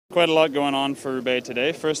Quite a lot going on for Roubaix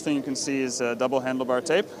today. First thing you can see is double handlebar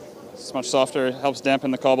tape. It's much softer, it helps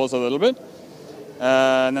dampen the cobbles a little bit.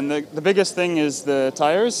 And then the biggest thing is the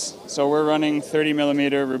tires. So we're running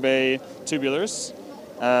 30mm Roubaix tubulars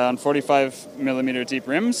on 45mm deep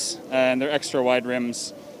rims, and they're extra wide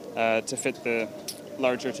rims to fit the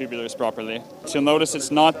larger tubulars properly. So you'll notice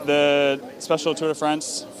it's not the special Tour de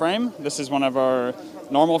France frame. This is one of our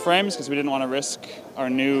normal frames because we didn't want to risk our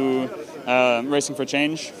new Racing for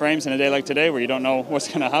Change frames in a day like today where you don't know what's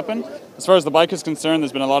going to happen. As far as the bike is concerned,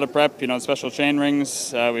 there's been a lot of prep, special chain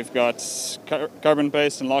rings. We've got carbon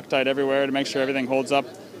paste and Loctite everywhere to make sure everything holds up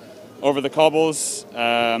over the cobbles.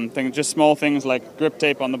 Just small things like grip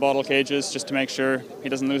tape on the bottle cages just to make sure he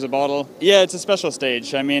doesn't lose a bottle. Yeah, it's a special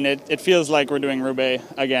stage. I mean, it feels like we're doing Roubaix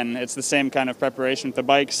again. It's the same kind of preparation with the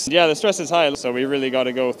bikes. Yeah, the stress is high, so we really got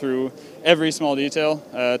to go through every small detail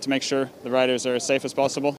to make sure the riders are as safe as possible.